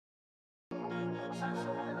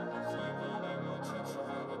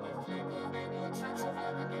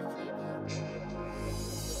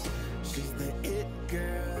She's the it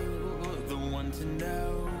girl, the one to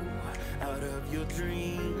know. Out of your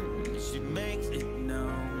dreams, she makes it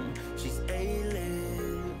known. She's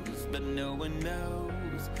A-list, but no one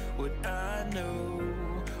knows what I know,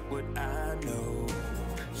 what I know.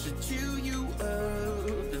 She'll chew you up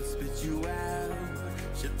and spit you out.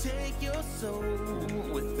 She'll take your soul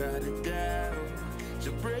without a doubt.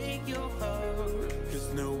 She'll break your heart, 'cause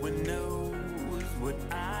no one knows what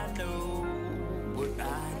I know, what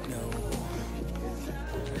I know.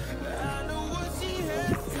 I know what she has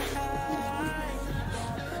to hide.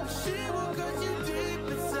 She will cut you deep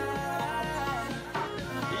inside.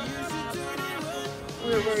 You should turn it on.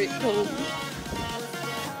 We're very cold.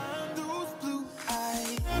 Behind those blue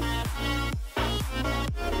eyes.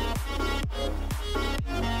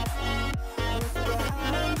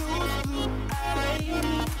 Behind those blue eyes.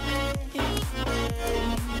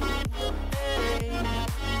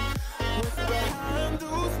 What's behind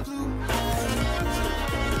those blue eyes?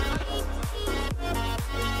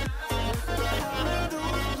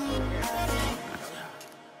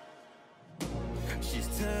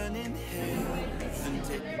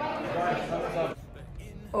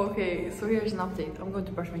 Okay, so here's an update. I'm going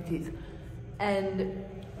to brush my teeth. And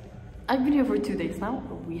I've been here for 2 days now,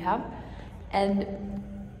 or we have. And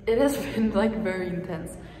it has been like very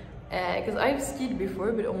intense. Because I've skied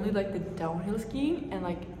before, but only like the downhill skiing and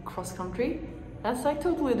like cross country. That's like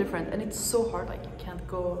totally different. And it's so hard, like you can't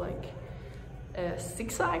go like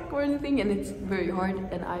zigzag or anything. And it's very hard.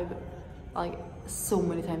 And I've like so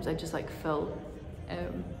many times I just like fell.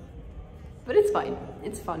 But it's fine,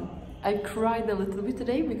 it's fun. I cried a little bit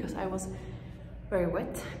today because I was very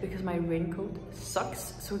wet because my raincoat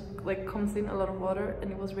sucks, so it like comes in a lot of water and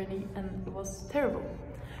it was raining and it was terrible.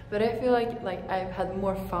 But I feel like I've had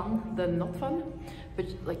more fun than not fun. But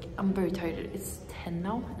like I'm very tired. It's 10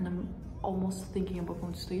 now and I'm almost thinking about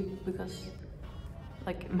going to sleep because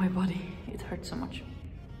like my body, it hurts so much.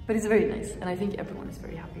 But it's very nice and I think everyone is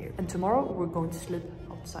very happy here. And tomorrow we're going to sleep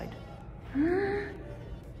outside.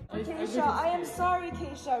 Keisha, I am sorry,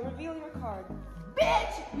 Keisha. Reveal your card.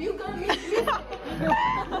 Bitch! You got me!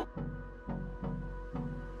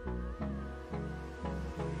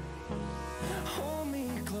 Hold me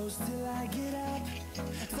close till I get up.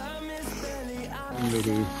 Time is barely up. I'm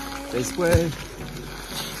ready. This way. I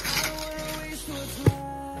don't wanna waste what's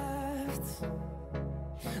left.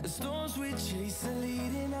 The storms we chase are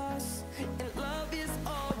leading us, and love is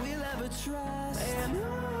all we'll ever trust. And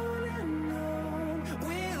on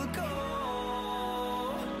we'll go,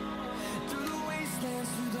 through the wastelands,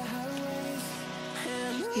 through the highways.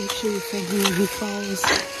 And Make sure you film him when he falls.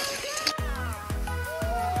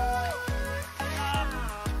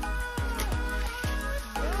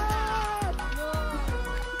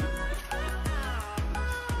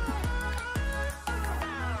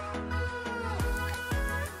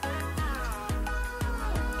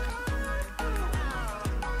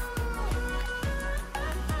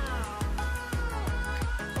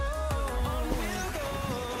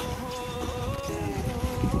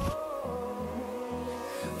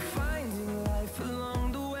 finding life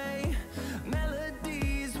along the way,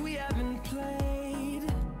 melodies we haven't played.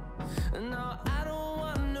 No, I don't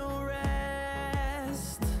want no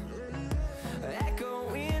rest.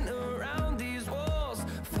 Echoing around these walls,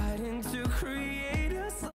 fighting to create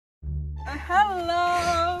us.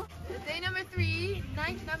 Hello. Day number 3,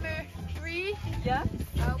 night number 3. Yeah.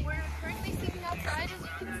 We're currently sitting outside, as you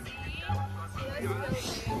can see. See this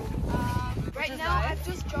building. Right now, I've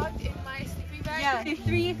just jogged in my sleeping bag. Yeah.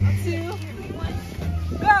 3, 2,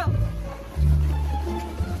 1. go.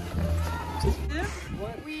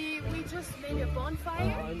 We just made a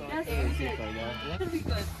bonfire. Yes, there. we did. It'll be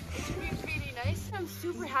good. It's really nice. I'm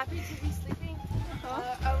super happy to be sleeping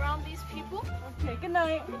around these people. Okay. Good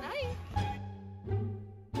night. Good night.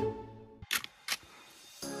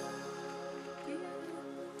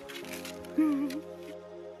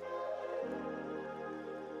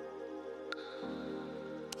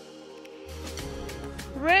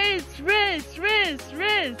 Race, race, race,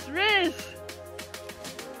 race, race.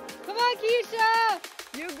 Come on, Keisha.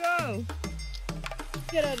 You go.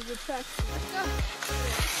 Get out of the track. Let's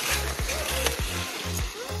go.